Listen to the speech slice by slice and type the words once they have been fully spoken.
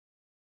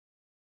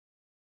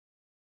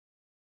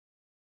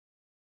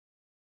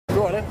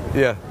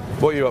yeah? Yeah.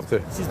 What are you up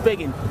to? She's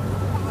begging.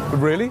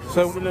 Really?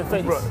 So, It's an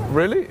offence.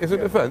 really? Is it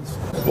an offence?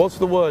 What's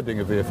the wording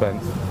of the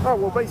offence? Oh,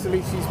 well,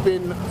 basically, she's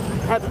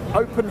had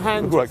open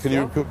hand Right,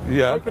 gesture. can you,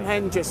 yeah. Open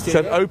hand gesture. She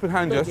had yeah? open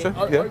hand gesture,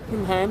 yeah.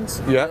 Open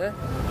hands. Yeah.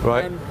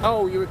 Right. And,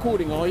 oh, you're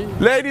recording, are you?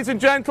 Ladies and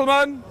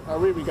gentlemen,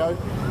 Oh, here we go.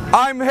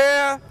 I'm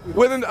here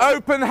with an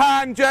open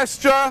hand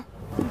gesture.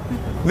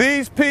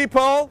 These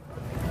people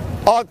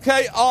are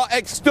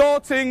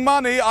extorting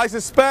money, I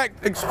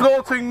suspect,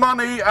 extorting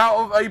money out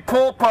of a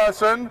poor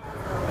person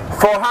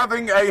for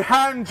having a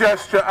hand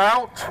gesture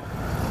out.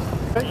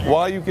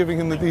 Why are you giving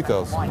him the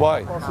details?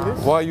 Why?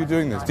 Why are you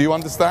doing this? Do you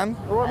understand?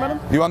 All right, madam?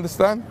 Do you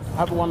understand?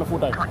 Have a wonderful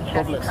day.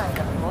 God bless.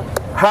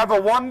 Have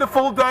a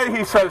wonderful day,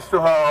 he says to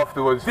her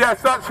afterwards.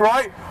 Yes, that's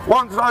right.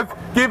 Once I've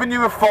given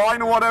you a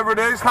fine or whatever it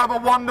is, have a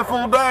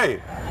wonderful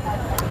day.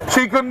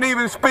 She couldn't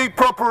even speak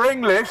proper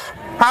English.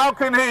 How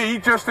can he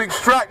just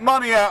extract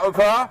money out of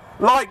her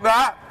like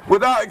that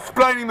without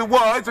explaining the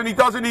words, and he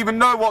doesn't even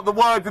know what the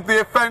words of the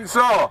offence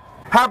are?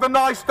 Have a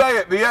nice day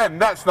at the end.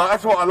 That's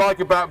what I like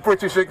about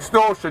British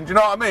extortion. Do you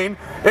know what I mean?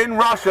 In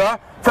Russia,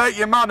 take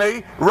your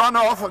money, run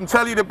off and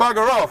tell you to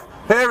bugger off.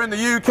 Here in the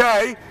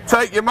UK,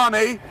 take your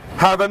money,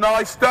 have a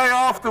nice day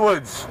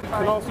afterwards. Can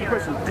I ask you a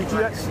question? Did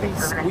you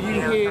actually, were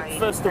you here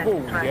first of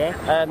all,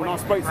 yeah? When I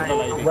spoke to the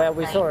lady? Well,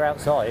 we saw her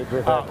outside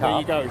with her car. There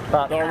you go.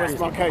 But I'll rest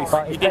my case.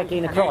 But it's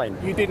begging a crime.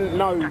 You didn't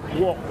know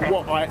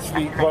what I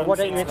actually... Well, why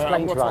don't you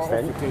explain to us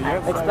then?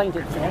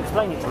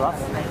 Explain it to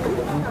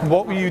us.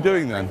 What were you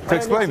doing then? To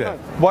explain it.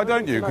 Why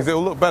don't you? Because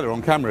it'll look better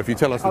on camera if you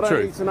tell us the I don't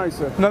truth. need to know,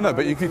 sir. No,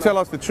 but if you tell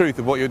us the truth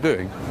of what you're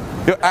doing,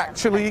 you're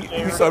actually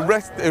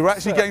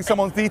getting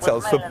someone's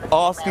details for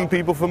asking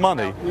people for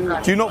money.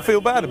 Do you not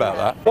feel bad about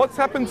that? What's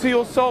happened to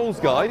your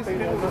souls, guys?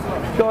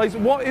 Guys,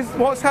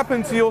 what's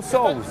happened to your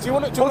souls?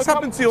 What's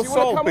happened to your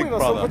soul, big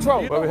brother?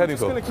 Where are we heading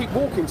for? I'm just going to keep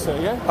walking, sir,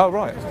 yeah? Oh,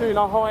 right. Just doing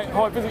a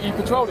high visit. You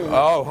patrolling?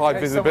 Oh, high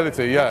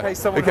visibility, yeah.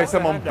 In case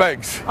someone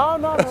begs. Oh,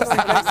 no. In case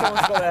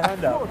someone's got their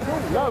hand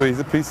up. He's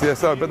a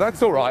PCSO, but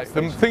that's all right.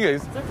 The thing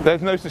is,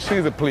 there's no such thing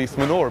as a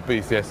policeman or a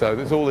PCSO.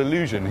 It's all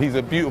illusion. He's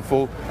a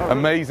beautiful,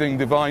 amazing,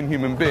 divine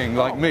human being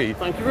like me.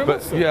 Thank you very but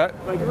much, sir. yeah,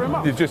 Thank you very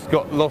much. You just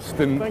got lost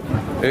in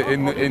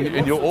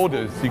your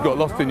orders. You got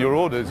lost in your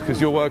orders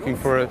because you're working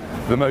for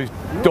the most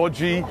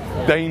dodgy,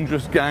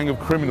 dangerous gang of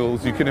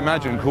criminals you can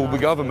imagine, called the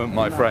government,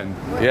 my friend.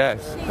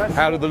 Yes.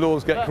 How do the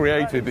laws get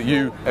created that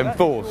you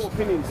enforce?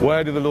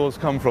 Where do the laws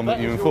come from that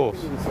you enforce?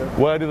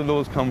 Where do the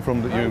laws come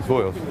from that you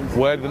enforce?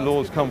 Where do the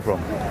laws come from?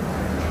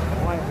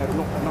 I have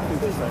nothing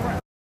to say.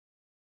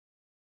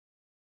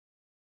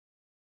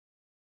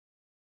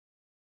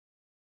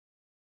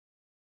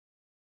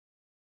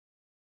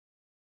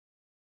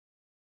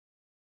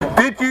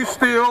 Did you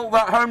steal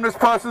that homeless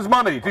person's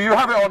money? Do you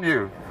have it on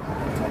you?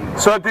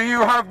 Sir, do you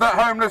have that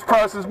homeless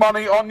person's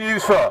money on you,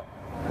 sir?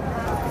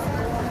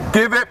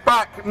 Give it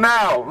back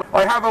now.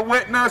 I have a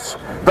witness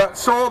that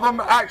saw them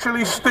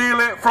actually steal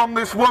it from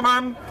this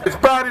woman. It's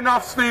bad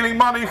enough stealing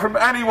money from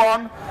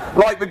anyone,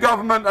 like the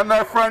government and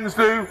their friends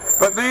do,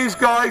 but these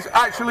guys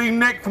actually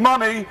nicked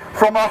money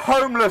from a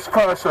homeless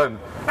person.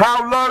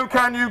 How low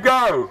can you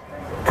go?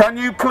 Can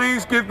you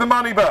please give the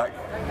money back?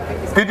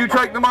 Did you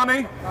take the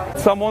money?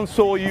 Someone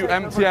saw you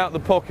empty out the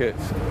pockets.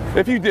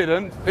 If you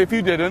didn't,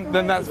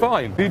 then that's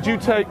fine. Did you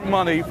take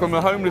money from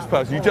a homeless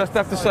person? You just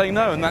have to say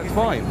no, and that's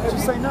fine.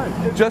 Just say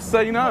no. Just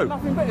say no.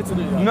 Nothing better to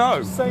do that.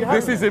 No,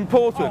 this is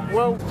important. Oh,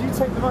 well, did you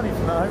take the money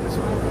from that homeless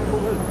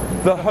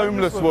woman? The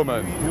homeless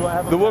woman.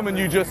 The woman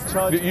you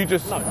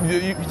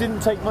didn't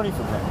take money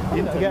from her.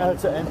 You didn't get her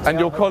to empty. And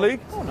your colleague?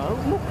 Oh, no.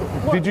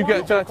 Look, Did you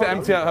get her to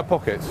empty out her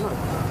pockets?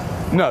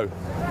 No.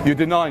 You're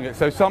denying it.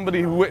 So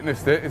somebody who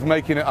witnessed it is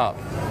making it up.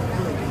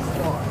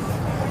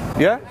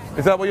 Yeah?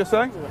 Is that what you're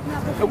saying?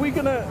 Are we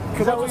gonna?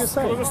 Is that what you're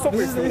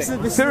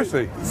saying?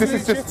 Seriously, this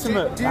is just. Do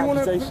you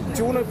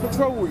want to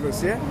patrol with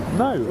us? Yeah.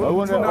 No, I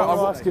want to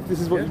ask if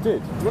this is what you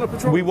did. Do you want to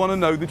patrol? We want to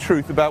know the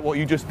truth about what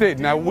you just did.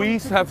 Now we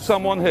have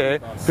someone here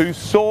who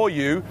saw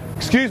you.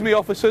 Excuse me,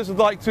 officers. I'd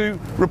like to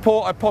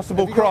report a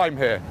possible crime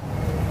here.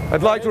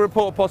 I'd like to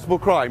report a possible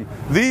crime.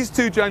 These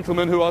two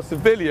gentlemen who are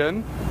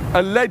civilian,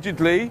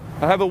 allegedly,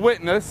 I have a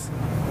witness,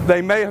 they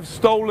may have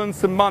stolen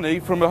some money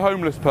from a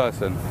homeless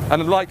person,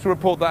 and I'd like to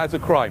report that as a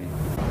crime.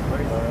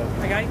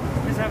 Okay,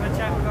 let's have a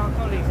chat with our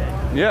colleagues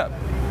then. Yeah.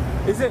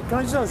 Can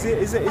I just ask,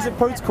 is it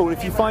protocol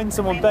if you find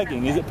someone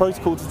begging, is it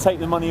protocol to take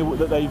the money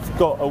that they've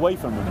got away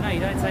from them? No,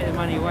 you don't take the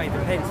money away. It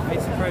depends. If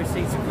it's a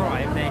proceeds of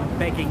crime, then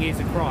begging is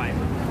a crime.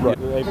 Right.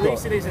 The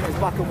reason isn't as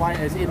black and white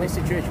as in this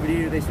situation with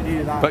you, this with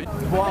you, that. But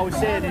what I was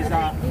saying is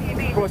that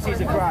proceeds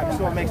of crime,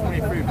 someone makes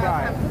money through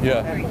crime. Yeah.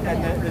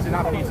 And there's an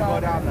avenue to go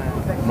down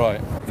there. Right.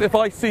 If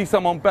I see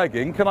someone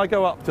begging, can I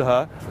go up to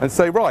her and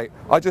say, right,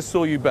 I just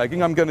saw you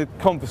begging, I'm going to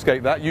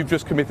confiscate that, you've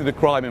just committed a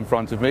crime in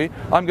front of me,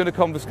 I'm going to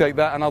confiscate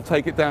that and I'll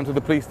take it down to the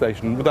police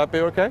station. Would that be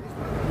okay?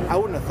 I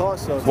wouldn't have thought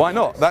so. Why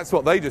not? That's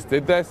what they just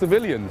did, they're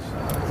civilians.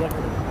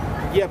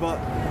 Exactly. Yeah, but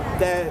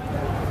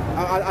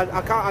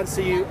I can't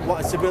answer you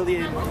what a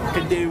civilian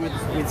can do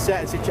with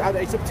certain situations.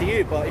 It's up to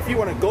you, but if you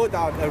want to go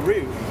down a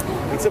route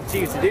it's up to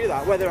you to do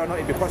that. Whether or not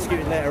you'll be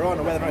prosecuted later on,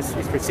 or whether or not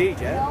it's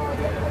procedure,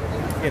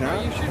 you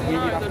know, you should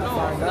know the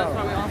law. That's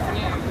why we're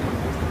asking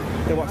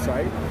you. The what,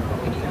 sorry?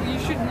 You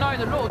should know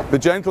the law. The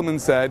gentleman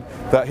said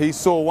that he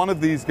saw one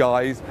of these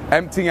guys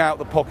emptying out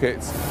the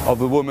pockets of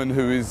the woman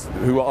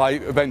who I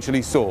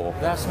eventually saw.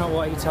 That's not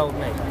what he told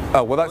me.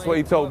 Oh, well, that's what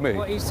he told me.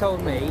 What he's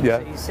told me is Yeah.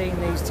 that he's seen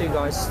these two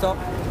guys stop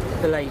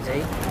the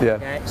lady.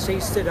 Yeah.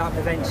 She stood up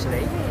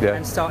eventually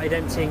and started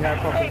emptying her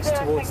pockets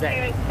towards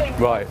them.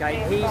 Right.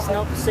 Okay. He's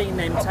not seen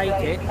them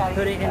take it,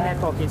 put it in their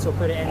pockets, or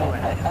put it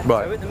anywhere.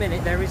 Right. So at the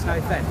minute there is no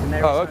theft and there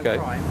is no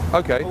crime.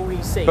 Okay. All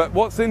he's seen. But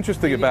what's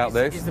interesting about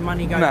this? Is the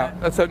money going now,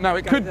 there, so now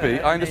it could be.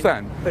 I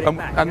understand. put it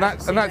back.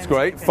 And that's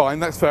great. Fine.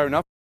 That's fair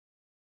enough.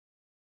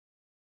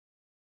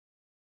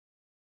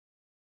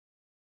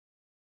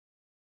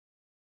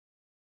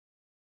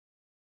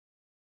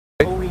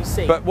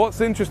 But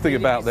what's interesting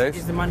about this?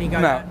 Is the money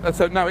going now, there,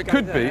 so now it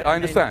could be. I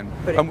understand.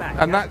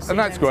 And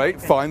that's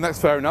great. Fine. That's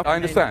fair enough. I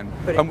understand.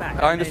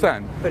 I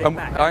understand.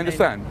 I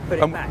understand.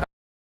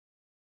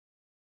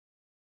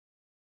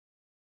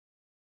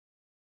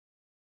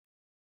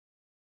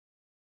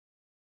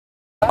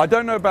 I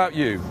don't know about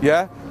you,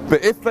 yeah?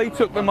 But if they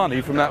took the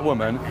money from that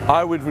woman,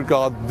 I would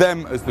regard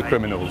them as the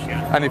criminals.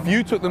 And if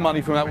you took the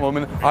money from that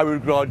woman, I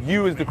would regard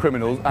you as the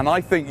criminals. And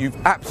I think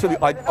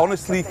I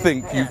honestly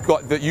think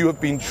you have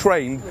been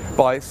trained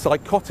by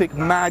psychotic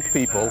mad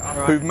people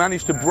who've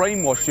managed to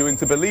brainwash you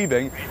into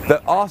believing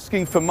that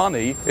asking for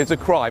money is a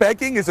crime.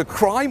 Begging is a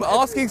crime?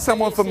 Asking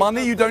someone for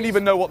money, you don't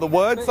even know what the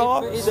words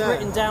are? It's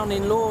written down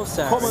in law,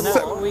 sir.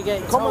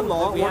 Common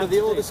law, one of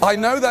the oldest. I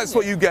know that's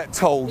what you get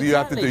told you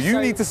have to do.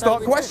 You need to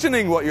start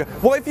questioning what you...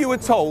 What if you were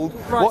told...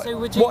 Right, so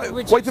would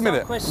you wait a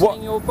minute.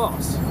 Questioning your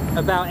boss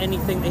about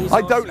anything that he's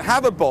I don't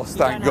have a boss,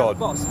 thank God.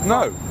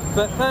 No.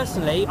 But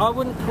personally, I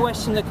wouldn't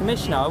question the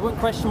commissioner. I wouldn't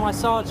question my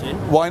sergeant.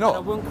 Why not? I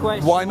wouldn't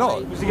question Why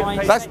not?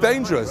 my That's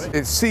dangerous.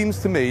 It seems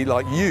to me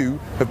like you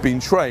have been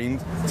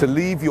trained to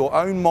leave your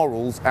own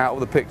morals out of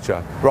the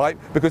picture, right?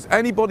 Because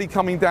anybody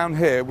coming down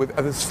here with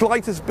the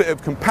slightest bit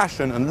of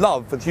compassion and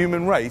love for the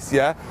human race,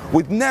 yeah,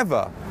 would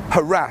never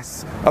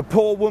harass a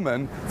poor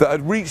woman that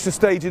had reached a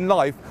stage in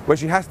life where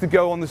she has to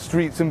go on the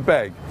streets and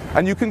beg.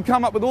 And you can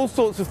come up with all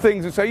sorts of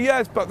things and say,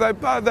 yes, but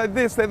they're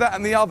this, they're that,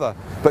 and the other.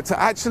 But to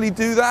actually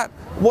do that,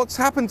 what's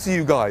happened to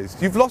you guys?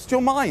 You've lost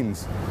your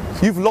minds.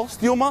 You've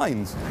lost your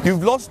minds.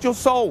 You've lost your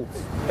souls.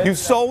 You've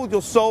sold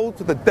your soul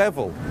to the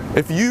devil.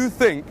 If you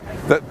think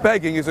that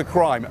begging is a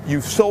crime,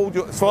 you've sold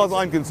your, as far as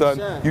I'm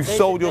concerned, you've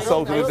sold your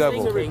soul to the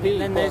devil.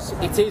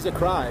 It is a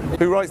crime.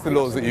 Who writes the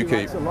laws that you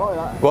keep?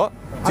 What?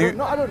 I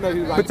don't know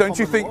who writes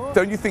But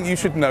don't you think you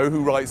should know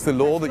who writes the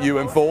law that you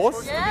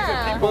enforce?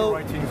 Yeah.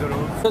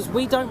 Because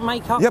we don't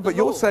make up. Yeah, but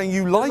you're saying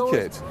you like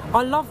it.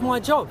 I love my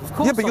job, of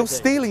course. Yeah, but you're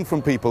stealing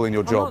from people in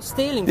your job. I'm not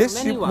stealing yes,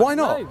 from anyone. Why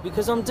not? No,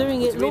 because I'm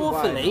doing it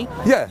lawfully.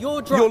 Yeah,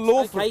 you're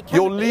lawful.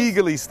 You're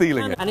legally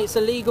stealing it. And it's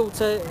illegal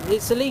to.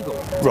 It's illegal.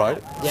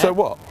 Right. Yeah. So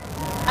what?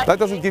 That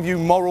doesn't give you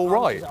moral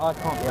right. I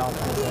can't be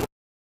arguing.